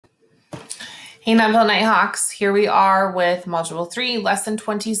Hey Nutville Nighthawks, here we are with Module 3, Lesson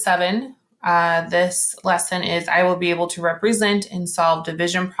 27. This lesson is I will be able to represent and solve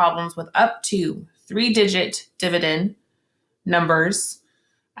division problems with up to 3-digit dividend numbers.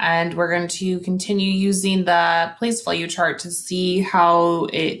 And we're going to continue using the place value chart to see how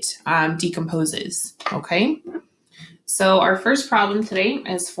it decomposes, okay? So our first problem today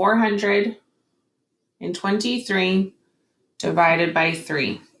is 423 divided by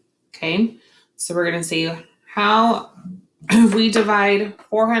 3, okay? So we're going to see how we divide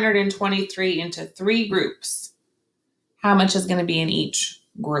 423 into 3 groups. How much is going to be in each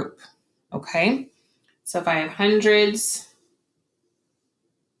group? Okay. So if I have hundreds,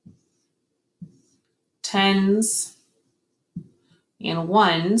 tens, and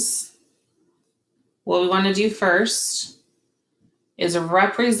ones, what we want to do first is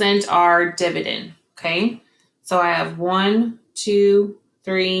represent our dividend. Okay. So I have 1, 2,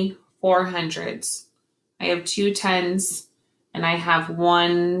 3, 4 hundreds. I have 2 tens and I have 3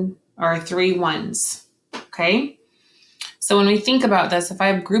 ones. Okay. So when we think about this, if I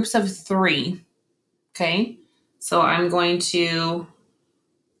have groups of 3, okay, so I'm going to,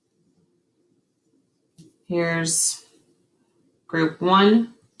 here's group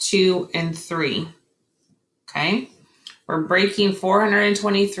 1, 2, and 3. Okay. We're breaking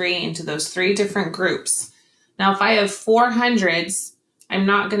 423 into those 3 different groups. Now, if I have 4 hundreds, I'm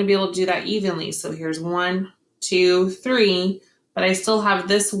not going to be able to do that evenly. So here's 1, 2, 3, but I still have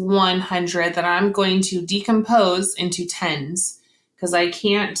this 100 that I'm going to decompose into tens because I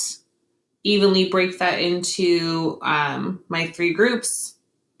can't evenly break that into my 3 groups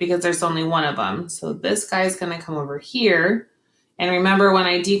because there's only one of them. So this guy is going to come over here. And remember, when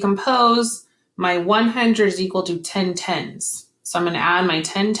I decompose, my 100 is equal to 10 tens. So I'm going to add my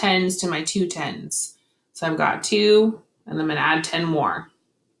 10 tens to my 2 tens. So I've got 2, and I'm going to add 10 more.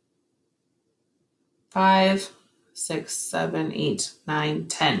 5, 6, 7, 8, 9,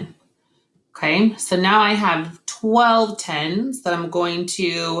 10. Okay, so now I have 12 tens that I'm going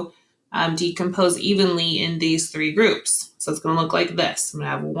to decompose evenly in these 3 groups. So it's going to look like this. I'm going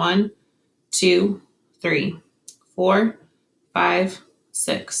to have 1, 2, 3, 4, 5,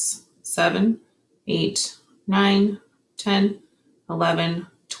 6, 7, 8, 9, 10, 11,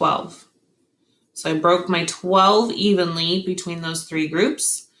 12. So I broke my 12 evenly between those 3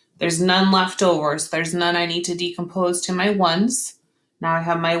 groups. There's none left over, so there's none I need to decompose to my ones. Now I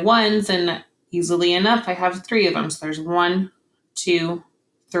have my ones, and easily enough, I have 3 of them. So there's 1, 2,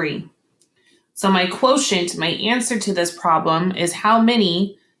 3. So my quotient, my answer to this problem is how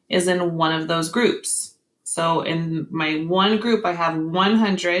many is in one of those groups. So in my one group, I have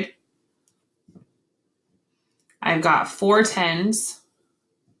 100. I've got 4 tens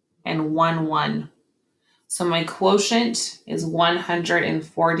and 1 1. So my quotient is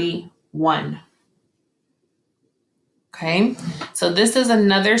 141. Okay, so this is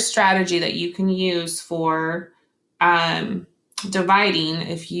another strategy that you can use for dividing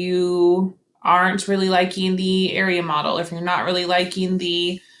if you aren't really liking the area model, if you're not really liking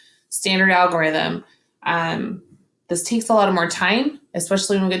the standard algorithm. This takes a lot more time,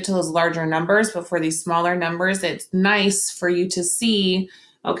 especially when we get to those larger numbers, but for these smaller numbers, it's nice for you to see,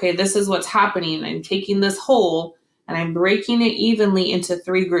 okay, this is what's happening. I'm taking this whole and I'm breaking it evenly into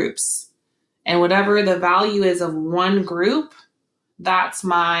 3 groups. And whatever the value is of one group, that's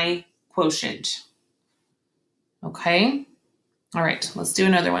my quotient. Okay. All right, let's do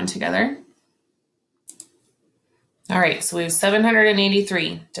another one together. All right, so we have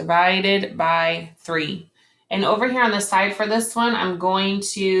 783 divided by 3. And over here on the side for this one, I'm going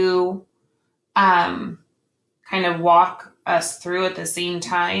to kind of walk us through at the same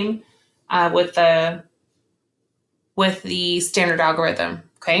time with the standard algorithm,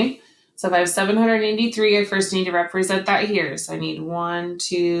 okay? So if I have 783, I first need to represent that here. So I need 1,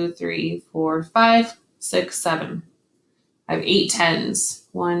 2, 3, 4, 5, 6, 7. I have 8 tens.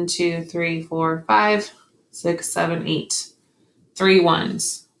 1, 2, 3, 4, 5, 6, 7, 8. 3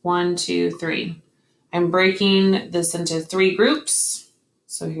 ones. 1, 2, 3. I'm breaking this into 3 groups.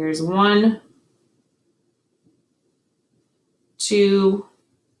 So here's 1, 2,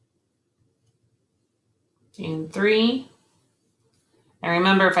 and 3. And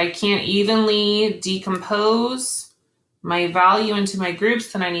remember, if I can't evenly decompose my value into my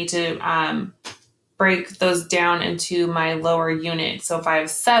groups, then I need to break those down into my lower unit. So if I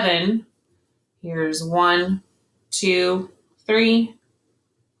have 7, here's 1, 2, 3,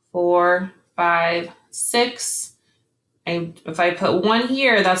 4, 5, 6. If I put 1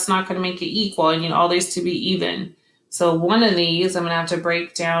 here, that's not going to make it equal. I need all these to be even. So one of these I'm going to have to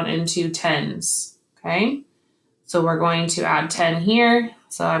break down into tens. Okay. So we're going to add 10 here.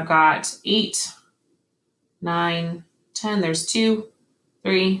 So I've got 8, 9, 10. There's 2,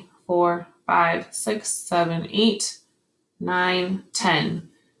 3, 4, 5, 6, 7, 8, 9, 10.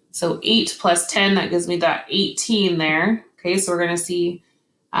 So 8 plus 10, that gives me that 18 there. Okay, so we're going to see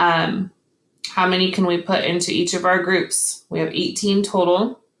how many can we put into each of our groups. We have 18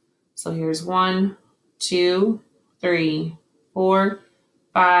 total. So here's 1, 2, 3, 4,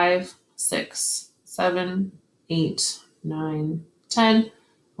 5, 6, 7, 8, 9, 10,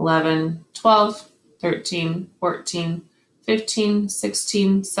 11, 12, 13, 14, 15,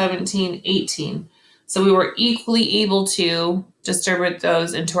 16, 17, 18. So we were equally able to distribute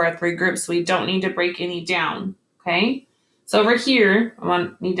those into our 3 groups. So we don't need to break any down, okay? So over here,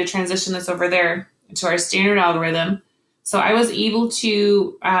 need to transition this over there to our standard algorithm. So I was able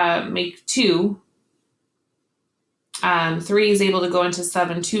to make 2. 3 is able to go into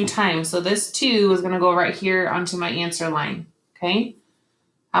 7 2 times. So this 2 is going to go right here onto my answer line, okay?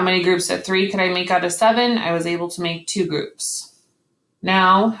 How many groups of 3 could I make out of 7? I was able to make 2 groups.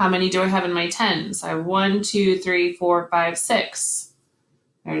 Now, how many do I have in my 10s? I have 1, 2, 3, 4, 5, 6.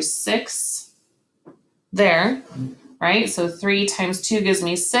 There's 6 there, right? So 3 times 2 gives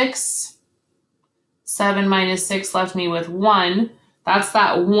me 6. 7 minus 6 left me with 1. That's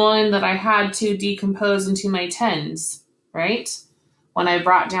that 1 that I had to decompose into my 10s, right? When I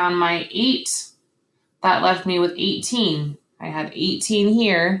brought down my 8, that left me with 18. I had 18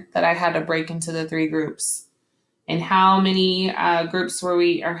 here that I had to break into the 3 groups. And how many groups were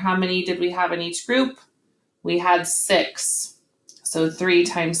we, or how many did we have in each group? We had 6. So 3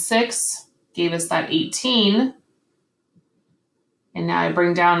 times 6 gave us that 18. And now I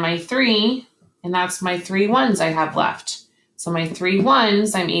bring down my 3, and that's my 3 1s I have left. So my 3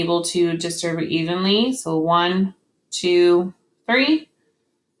 1s I'm able to distribute evenly. So 1, 2, 3.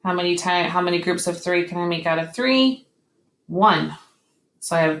 How many groups of 3 can I make out of 3? 1.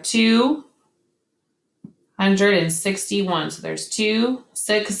 So I have 261. So there's 2,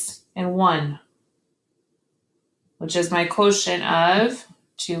 6, and 1, which is my quotient of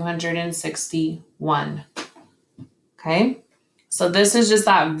 261. Okay, so this is just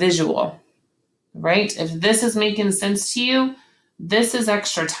that visual, right? If this is making sense to you, this is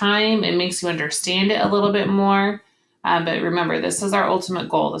extra time. It makes you understand it a little bit more. But remember, this is our ultimate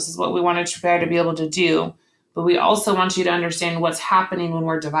goal. This is what we want to try to be able to do. But we also want you to understand what's happening when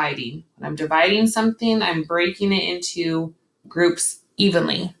we're dividing. When I'm dividing something, I'm breaking it into groups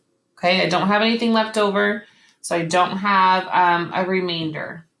evenly. Okay, I don't have anything left over, so I don't have a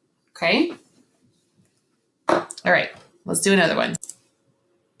remainder. Okay? All right, let's do another one.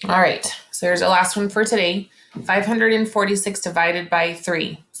 All right, so here's the last one for today. 546 divided by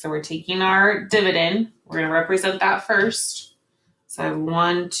 3. So we're taking our dividend. We're going to represent that first. So I have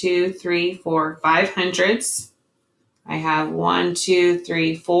 1, 2, 3, 4, 5 hundreds. I have 1, 2,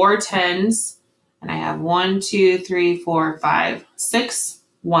 3, 4 tens. And I have 1, 2, 3, 4, 5, 6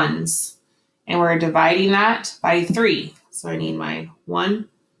 ones. And we're dividing that by 3. So I need my 1,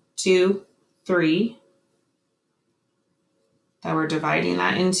 2, 3. That we're dividing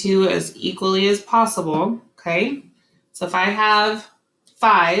that into as equally as possible, okay? So if I have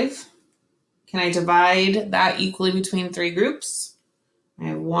 5, can I divide that equally between 3 groups? I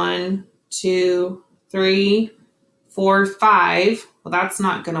have 1, 2, 3, 4, 5. Well, that's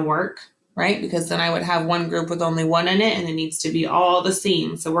not going to work, right? Because then I would have one group with only 1 in it, and it needs to be all the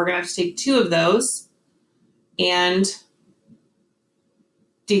same. So we're going to have to take 2 of those and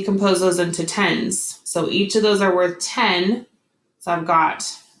decompose those into 10s. So each of those are worth 10. So I've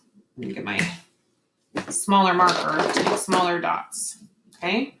got, let me get my smaller marker to make smaller dots,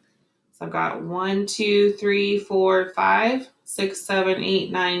 okay? So I've got 1, 2, 3, 4, 5, 6, 7,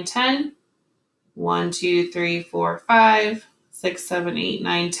 8, 9, 10. 1, 2, 3, 4, 5, 6, 7, 8,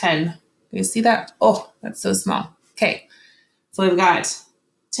 9, 10. You see that? Oh, that's so small. Okay, so we've got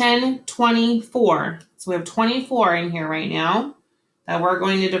 10, 24. So we have 24 in here right now that we're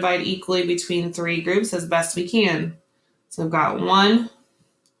going to divide equally between 3 groups as best we can. So we've got 1,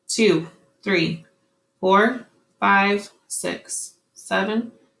 2, 3, 4, 5, 6,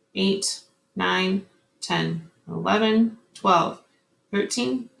 7, 8, 9, 10, 11, 12,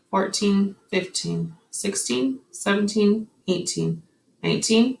 13, 14, 15, 16, 17, 18,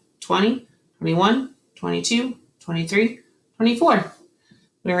 19, 20, 21, 22, 23, 24.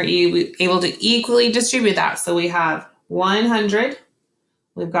 We were able to equally distribute that. So we have 100,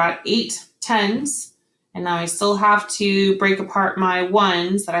 we've got 8 tens, and now I still have to break apart my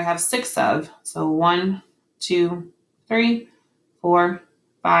 1s that I have 6 of. So 1, 2, 3, 4,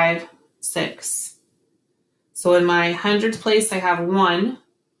 5, 6. So in my hundreds place, I have 1.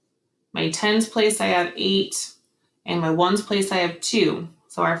 My tens place, I have 8. In my ones place, I have 2.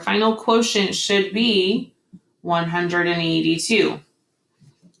 So our final quotient should be 182.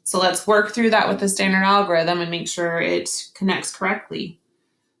 So let's work through that with the standard algorithm and make sure it connects correctly.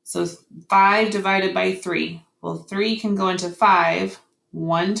 So 5 divided by 3. Well, 3 can go into 5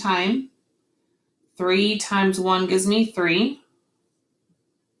 one time. 3 times 1 gives me 3.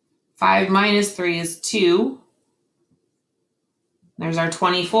 5 minus 3 is 2. There's our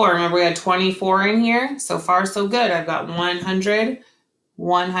 24. Remember, we had 24 in here. So far, so good. I've got 100,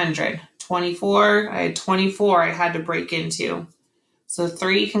 100. 24, I had 24 I had to break into. So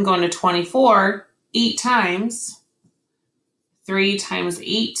 3 can go into 24 8 times. 3 times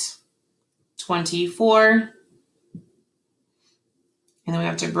 8, 24. And then we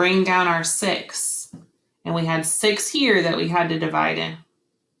have to bring down our 6. And we had 6 here that we had to divide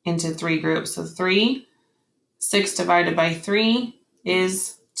into 3 groups. So 6 divided by 3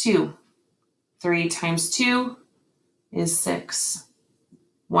 is 2. 3 times 2 is 6.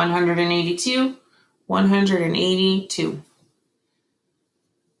 182, 182.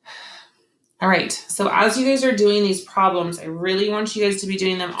 All right, so as you guys are doing these problems, I really want you guys to be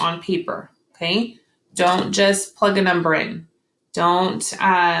doing them on paper, okay? Don't just plug a number in. Don't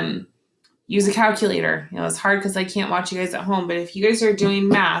use a calculator. You know, it's hard because I can't watch you guys at home, but if you guys are doing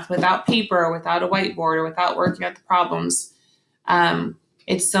math without paper, or without a whiteboard, or without working out the problems,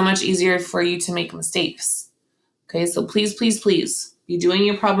 it's so much easier for you to make mistakes. Okay, so please, please, please be doing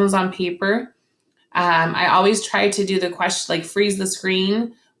your problems on paper. I always try to do the question, like freeze the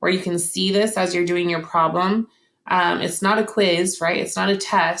screen where you can see this as you're doing your problem. It's not a quiz, right? It's not a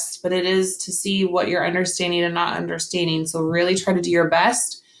test, but it is to see what you're understanding and not understanding. So really try to do your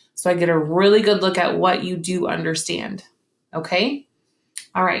best so I get a really good look at what you do understand. Okay?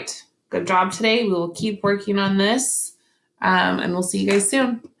 All right. Good job today. We will keep working on this, and we'll see you guys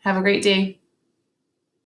soon. Have a great day.